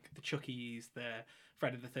slashers like the Chuckies, the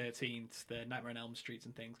Friday the 13th, the Nightmare on Elm Streets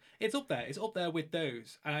and things. It's up there. It's up there with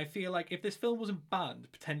those. And I feel like if this film wasn't banned,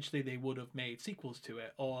 potentially they would have made sequels to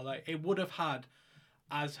it, or like it would have had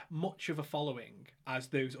as much of a following as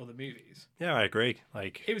those other movies. Yeah, I agree.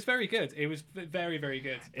 Like, it was very good. It was very, very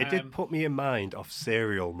good. It did put me in mind of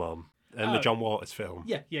Serial Mum and the John Waters film.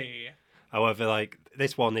 Yeah. However, like,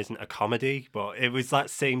 this one isn't a comedy, but it was that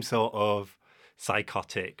same sort of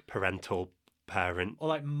psychotic parental parent. Or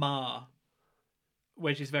like Ma,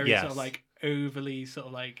 which is very sort of like overly sort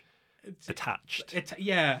of like attached.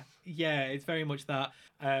 It's very much that.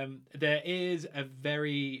 There is a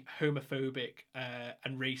very homophobic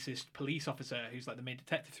and racist police officer who's like the main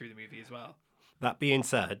detective through the movie as well. That being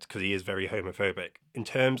said, because he is very homophobic, in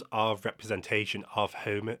terms of representation of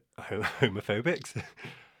homophobics,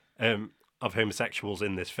 of homosexuals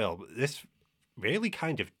in this film, this really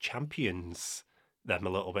kind of champions them a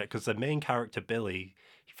little bit, because the main character, Billy,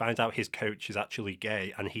 he finds out his coach is actually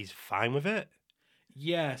gay and he's fine with it.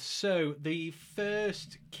 Yeah, so the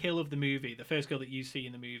first kill of the movie, the first kill that you see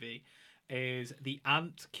in the movie, is the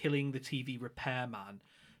aunt killing the TV repairman.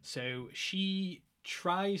 So she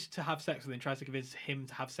tries to have sex with him, tries to convince him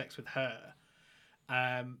to have sex with her,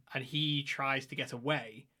 and he tries to get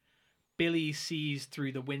away. Billy sees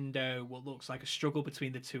through the window what looks like a struggle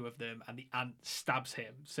between the two of them, and the aunt stabs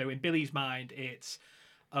him. So in Billy's mind, it's,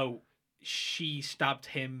 she stabbed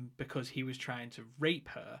him because he was trying to rape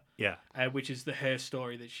her. Yeah. Which is her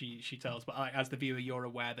story that she tells. But as the viewer, you're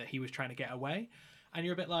aware that he was trying to get away. And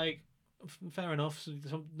you're a bit like, fair enough.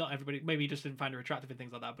 Not everybody, maybe he just didn't find her attractive and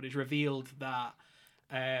things like that. But it's revealed that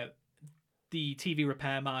the TV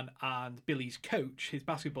repairman and Billy's coach, his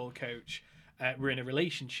basketball coach, were in a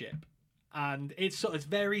relationship, and it's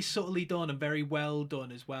very subtly done and very well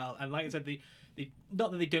done as well. And like I said, they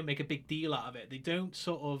not that they don't make a big deal out of it. They don't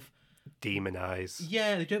sort of demonize.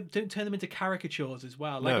 Yeah, they don't turn them into caricatures as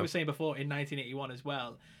well. Like I was saying before, in 1981 as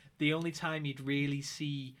well, the only time you'd really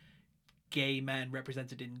see gay men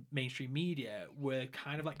represented in mainstream media were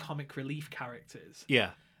kind of like comic relief characters.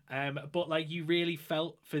 Yeah. But like you really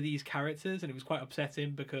felt for these characters, and it was quite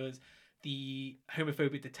upsetting because the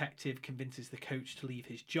homophobic detective convinces the coach to leave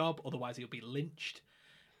his job, otherwise he'll be lynched.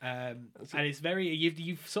 And it's very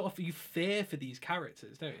you fear for these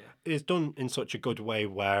characters, don't you? It's done in such a good way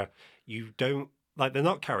where you don't like they're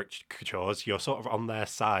not caricatures. You're sort of on their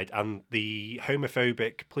side, and the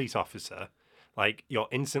homophobic police officer, like you're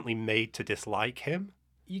instantly made to dislike him.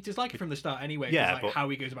 You dislike it from the start anyway. Yeah, like but how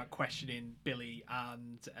he goes about questioning Billy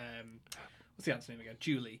and what's the aunt's name again?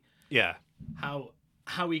 Julie. Yeah.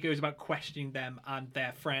 How he goes about questioning them and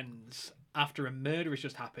their friends after a murder has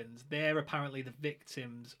just happened. They're apparently the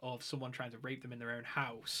victims of someone trying to rape them in their own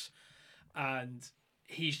house, and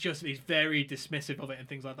he's very dismissive of it and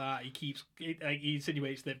things like that. He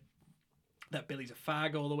insinuates that Billy's a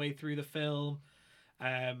fag all the way through the film.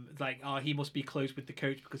 He must be close with the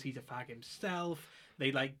coach because he's a fag himself.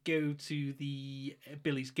 They go to the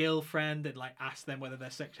Billy's girlfriend and ask her whether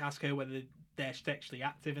they're sexually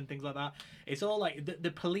active and things like that. It's all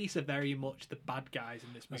the police are very much the bad guys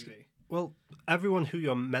in this movie. Well, everyone who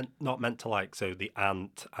you're not meant to like, so the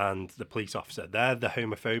aunt and the police officer, they're the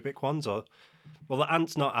homophobic ones. Or, well, the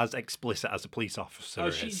aunt's not as explicit as the police officer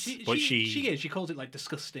is. She is. She calls it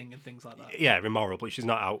disgusting and things like that. Yeah, immoral, but she's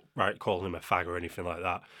not outright calling him a fag or anything like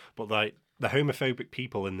that. But the homophobic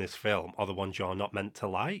people in this film are the ones you're not meant to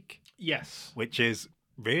like. Yes. Which is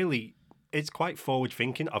really, it's quite forward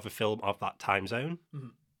thinking of a film of that time zone. Mm-hmm.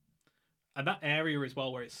 And that area as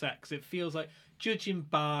well where it's set, because it feels like, judging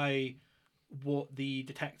by what the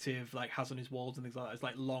detective has on his walls and things like that,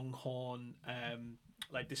 it's Longhorn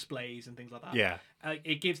displays and things like that. Yeah.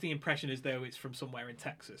 It gives the impression as though it's from somewhere in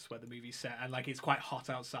Texas where the movie's set, and it's quite hot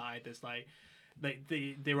outside. There's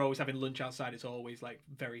they're always having lunch outside. It's always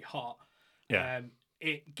very hot. Yeah.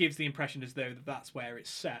 It gives the impression as though that's where it's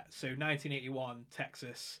set. So 1981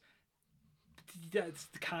 Texas. That's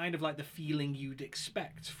kind of the feeling you'd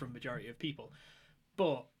expect from majority of people,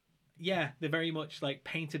 but yeah, they're very much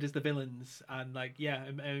painted as the villains, and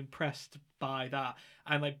I'm impressed by that.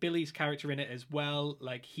 And Billy's character in it as well,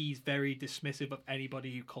 he's very dismissive of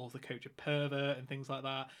anybody who calls the coach a pervert and things like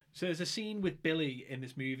that. So there's a scene with Billy in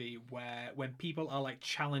this movie where when people are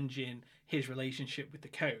challenging his relationship with the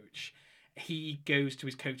coach, he goes to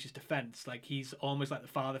his coach's defense. He's almost the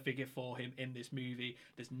father figure for him in this movie.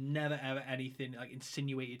 There's never ever anything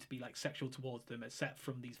insinuated to be sexual towards them, except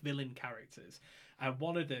from these villain characters. And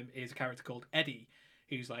one of them is a character called Eddie,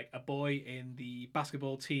 who's a boy in the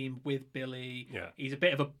basketball team with Billy. Yeah. He's a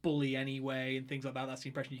bit of a bully anyway and things like that. That's the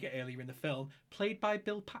impression you get earlier in the film. Played by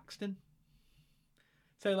Bill Paxton.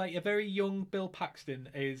 So a very young Bill Paxton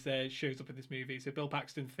shows up in this movie. So Bill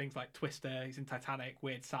Paxton, things like Twister, he's in Titanic,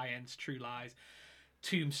 Weird Science, True Lies,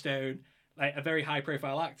 Tombstone, a very high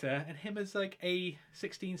profile actor, and him as a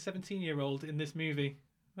 16, 17-year-old in this movie.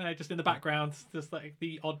 Just in the background, just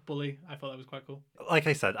the odd bully. I thought that was quite cool. Like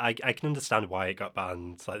I said, I can understand why it got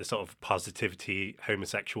banned. The sort of positivity,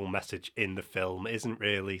 homosexual message in the film isn't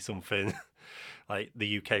really something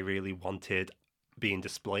the UK really wanted being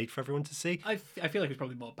displayed for everyone to see. I feel it's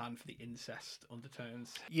probably more banned for the incest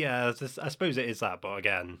undertones. Yeah, I suppose it is that, but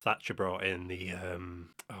again, Thatcher brought in the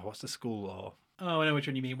what's the school law? Oh, I know which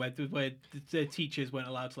one you mean, where the teachers weren't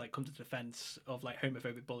allowed to come to defense of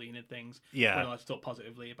homophobic bullying and things. Yeah, weren't allowed to talk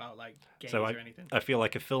positively about gays or anything. I feel a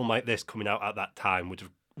film like this coming out at that time would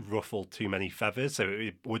have ruffled too many feathers, so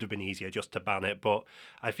it would have been easier just to ban it. But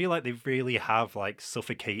I feel they really have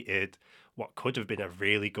suffocated what could have been a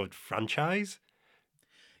really good franchise.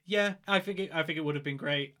 Yeah, I think it would have been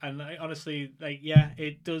great, and honestly,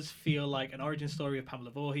 it does feel like an origin story of Pamela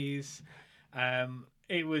Voorhees.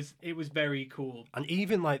 It was very cool, and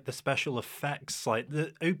even the special effects,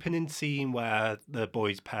 the opening scene where the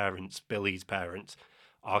boy's parents, Billy's parents,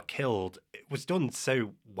 are killed. It was done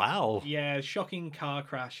so well. Yeah, shocking car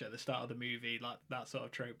crash at the start of the movie, that sort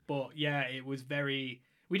of trope. But yeah, it was very.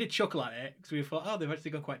 We did chuckle at it because we thought, oh, they've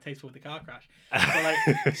actually gone quite tasteful with the car crash.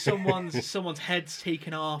 But someone's head's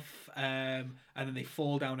taken off, and then they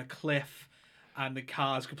fall down a cliff, and the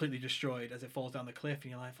car's completely destroyed as it falls down the cliff,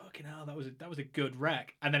 and you're like, "Fucking hell, that was a good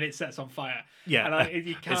wreck." And then it sets on fire. Yeah, and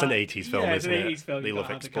you it's an 80s film, yeah, it's isn't an it? 80s film. They You love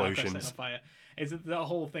can't have the car crash explosions. set on fire. It's the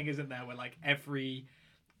whole thing, isn't there? Where like every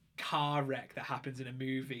car wreck that happens in a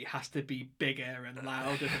movie has to be bigger and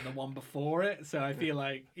louder than the one before it. So I feel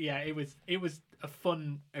like, yeah, it was a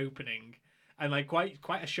fun opening. And like quite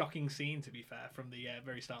a shocking scene, to be fair, from the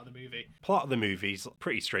very start of the movie. Plot of the movie's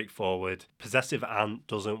pretty straightforward. Possessive aunt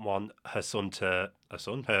doesn't want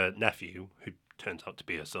her nephew, who turns out to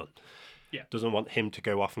be her son. Yeah. Doesn't want him to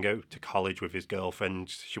go off and go to college with his girlfriend.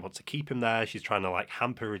 She wants to keep him there. She's trying to like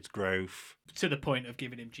hamper his growth. To the point of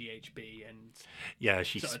giving him GHB and yeah,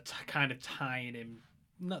 she's sort of kind of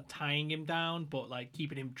not tying him down, but like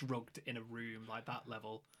keeping him drugged in a room, like that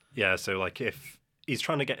level. Yeah, so like if he's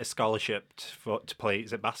trying to get a scholarship to play,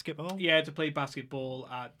 is it basketball? Yeah, to play basketball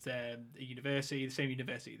at a university, the same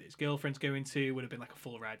university that his girlfriend's going to, would have been like a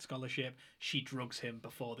full ride scholarship. She drugs him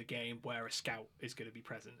before the game where a scout is going to be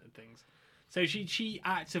present and things. So she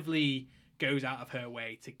actively goes out of her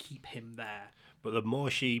way to keep him there. But the more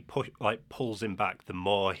she pulls him back, the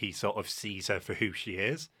more he sort of sees her for who she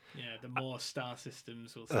is. Yeah, the more star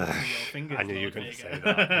systems will slip through your fingers. I knew you were going to say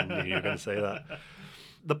that. I knew you were going to say that.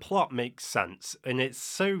 The plot makes sense, and it's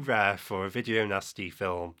so rare for a video nasty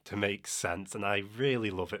film to make sense, and I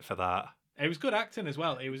really love it for that. It was good acting as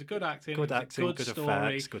well. It was good acting. Good acting, good story.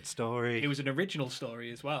 effects, good story. It was an original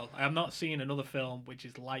story as well. I am not seeing another film which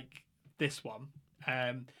is like this one,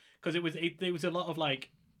 because it was a lot of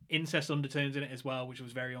like incest undertones in it as well, which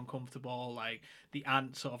was very uncomfortable. Like the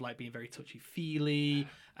aunt sort of like being very touchy-feely,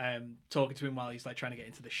 talking to him while he's like trying to get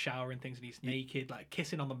into the shower and things, and he's naked, like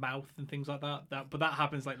kissing on the mouth and things like that. But that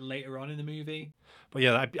happens like later on in the movie. But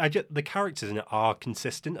yeah, I just, the characters in it are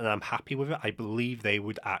consistent, and I'm happy with it. I believe they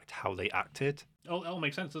would act how they acted. It all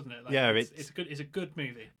makes sense, doesn't it? Like, yeah, it's a good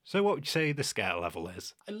movie. So what would you say the scare level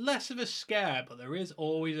is? Less of a scare, but there is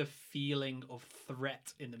always a feeling of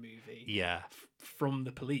threat in the movie. Yeah. From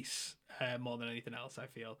the police, more than anything else, I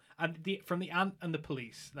feel. And from the aunt and the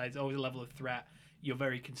police, there's always a level of threat. You're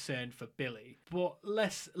very concerned for Billy. But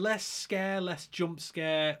less scare, less jump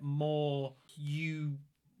scare, more you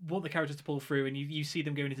want the characters to pull through, and you see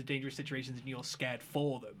them going into dangerous situations and you're scared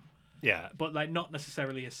for them. Yeah. But like not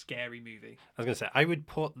necessarily a scary movie. I was going to say, I would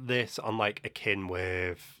put this on like akin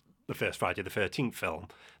with the first Friday the 13th film.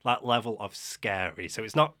 That level of scary. So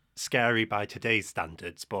it's not scary by today's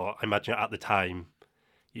standards, but I imagine at the time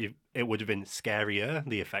it would have been scarier.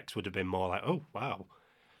 The effects would have been more like, oh, wow.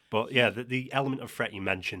 But yeah, the element of threat you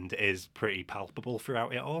mentioned is pretty palpable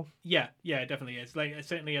throughout it all. Yeah, it definitely is. Like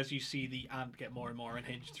certainly as you see the aunt get more and more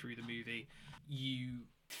unhinged through the movie, you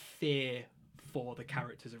fear for the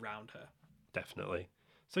characters around her. Definitely.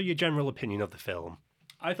 So your general opinion of the film?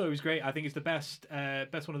 I thought it was great. I think it's the best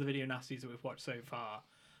one of the video nasties that we've watched so far.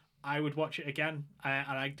 I would watch it again, and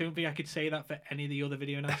I don't think I could say that for any of the other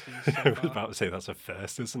video nasties so far. I was about to say that's a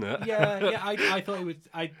first, isn't it? Yeah. I thought it was.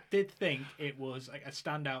 I did think it was like a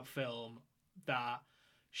standout film that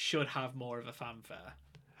should have more of a fanfare.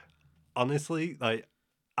 Honestly, like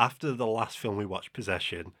after the last film we watched,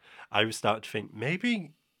 Possession, I was starting to think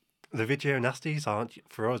maybe the video nasties aren't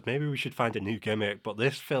for us. Maybe we should find a new gimmick. But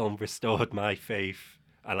this film restored my faith,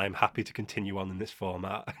 and I'm happy to continue on in this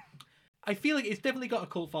format. I feel like it's definitely got a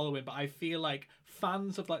cult following, but I feel like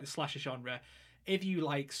fans of like the slasher genre, if you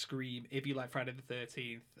like Scream, if you like Friday the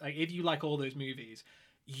 13th, like if you like all those movies,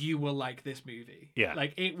 you will like this movie. Yeah.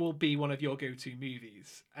 Like it will be one of your go-to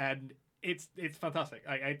movies, and it's fantastic.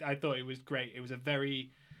 I thought it was great. It was a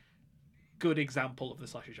very good example of the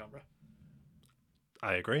slasher genre.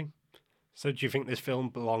 I agree. So do you think this film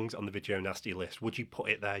belongs on the video nasty list? Would you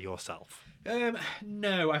put it there yourself?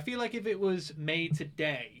 No, I feel like if it was made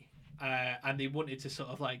today, and they wanted to sort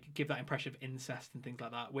of like give that impression of incest and things like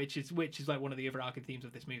that, which is like one of the overarching themes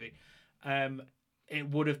of this movie, it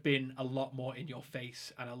would have been a lot more in your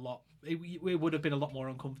face and it would have been a lot more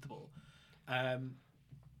uncomfortable.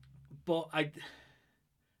 But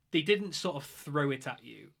they didn't sort of throw it at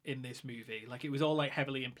you in this movie. Like it was all like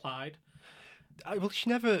heavily implied. Well, she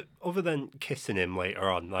never, other than kissing him later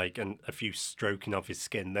on, like, and a few stroking of his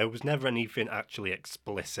skin, there was never anything actually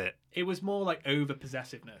explicit. It was more like over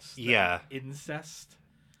possessiveness. Yeah. Incest.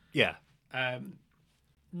 Yeah.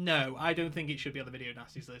 No, I don't think it should be on the video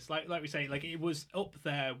nasties list. Like we say, like it was up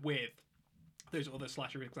there with those other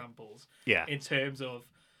slasher examples. Yeah. In terms of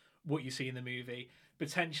what you see in the movie.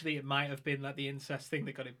 Potentially it might have been like the incest thing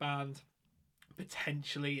that got it banned.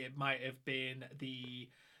 Potentially it might have been the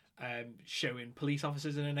showing police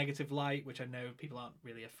officers in a negative light, which I know people aren't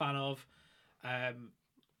really a fan of.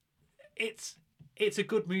 It's a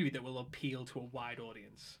good movie that will appeal to a wide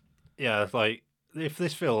audience. Yeah, like if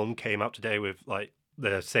this film came out today with like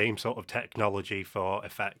the same sort of technology for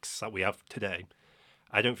effects that we have today,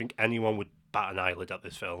 I don't think anyone would bat an eyelid at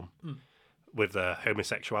this film. With the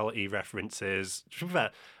homosexuality references. To be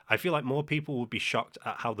fair, I feel like more people would be shocked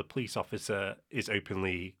at how the police officer is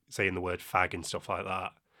openly saying the word fag and stuff like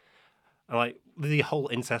that. And like the whole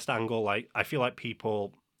incest angle, like I feel like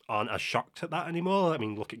people aren't as shocked at that anymore. I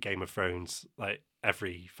mean, look at Game of Thrones. Like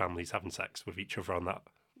every family's having sex with each other on that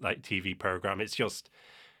like TV program. It's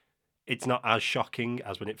not as shocking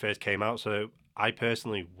as when it first came out. So I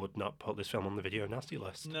personally would not put this film on the Video Nasty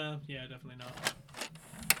list. No, yeah, definitely not.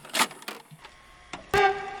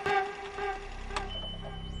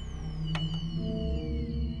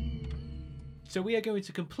 So we are going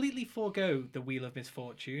to completely forego the Wheel of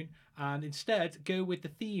Misfortune and instead go with the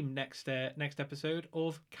theme next episode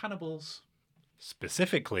of cannibals.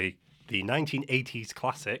 Specifically, the 1980s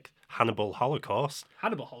classic Hannibal Holocaust.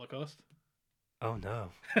 Hannibal Holocaust? Oh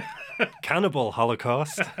no. Cannibal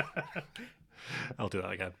Holocaust. I'll do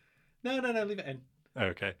that again. No, leave it in.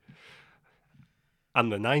 Okay. And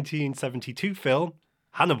the 1972 film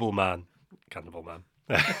Hannibal Man. Cannibal Man.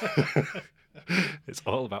 It's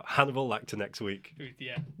all about Hannibal Lecter next week.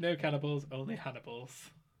 Yeah, no cannibals, only Hannibals.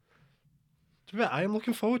 I am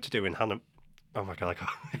looking forward to doing Hannibal. Oh my god,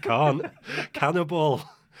 I can't.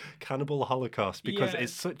 Cannibal Holocaust, because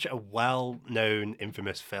it's such a well-known,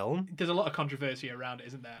 infamous film. There's a lot of controversy around it,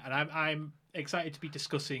 isn't there? And I'm excited to be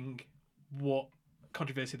discussing what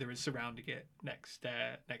controversy there is surrounding it next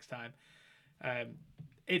time.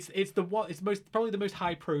 It's probably the most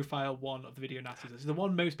high profile one of the Video Nasties. It's the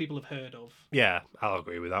one most people have heard of. Yeah, I'll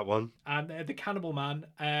agree with that one. And the Cannibal Man.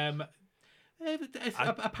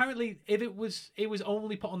 Apparently, if it was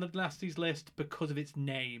only put on the Nasties list because of its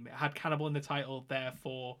name. It had cannibal in the title,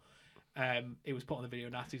 therefore it was put on the Video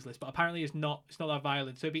Nasties list. But apparently, it's not that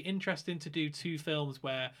violent. So it'd be interesting to do two films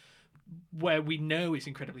where we know it's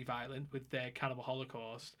incredibly violent with their Cannibal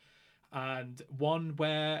Holocaust, and one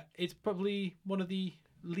where it's probably one of the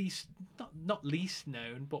least, not least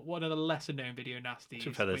known, but one of the lesser known Video Nasties,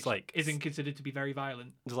 which isn't considered to be very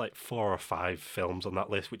violent. There's like 4 or 5 films on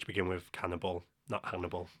that list which begin with cannibal, not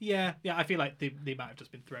Hannibal. Yeah, I feel like they might have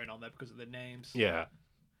just been thrown on there because of the names. Yeah.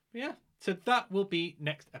 So that will be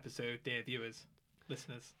next episode, dear viewers,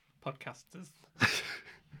 listeners, podcasters.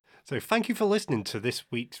 So thank you for listening to this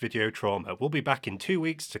week's Video Trauma. We'll be back in 2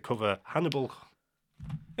 weeks to cover Hannibal.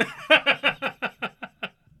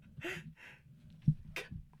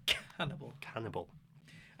 Cannibal.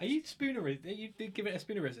 Are you spoonerism? Are you give it a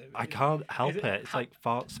spoonerism? I can't help it. It's like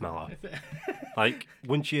fart smeller. Like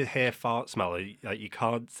once you hear fart smeller, like you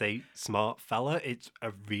can't say smart fella. It's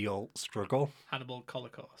a real struggle. Hannibal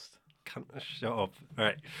Holocaust. Shut up. All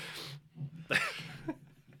right.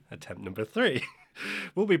 Attempt number 3.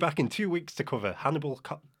 We'll be back in 2 weeks to cover Hannibal.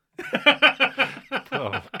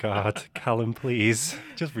 Oh God, Callum, please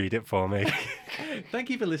just read it for me. Thank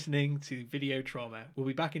you for listening to Video Trauma. We'll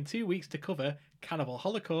be back in 2 weeks to cover Cannibal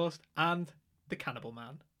Holocaust and the Cannibal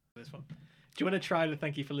Man. This one. Do you want to try the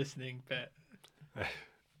thank you for listening bit?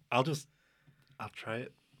 I'll try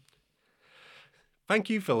it. Thank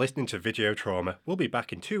you for listening to Video Trauma. We'll be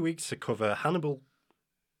back in 2 weeks to cover Hannibal.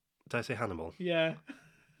 Did I say Hannibal? Yeah.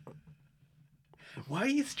 Why are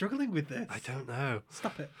you struggling with this? I don't know.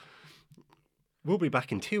 Stop it. We'll be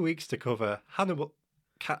back in 2 weeks to cover Cannibal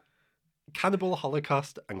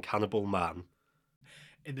Holocaust and Cannibal Man.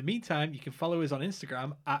 In the meantime, you can follow us on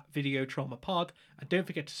Instagram at Video Trauma Pod, and don't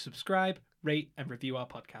forget to subscribe, rate, and review our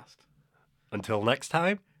podcast. Until next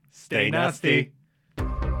time, stay nasty.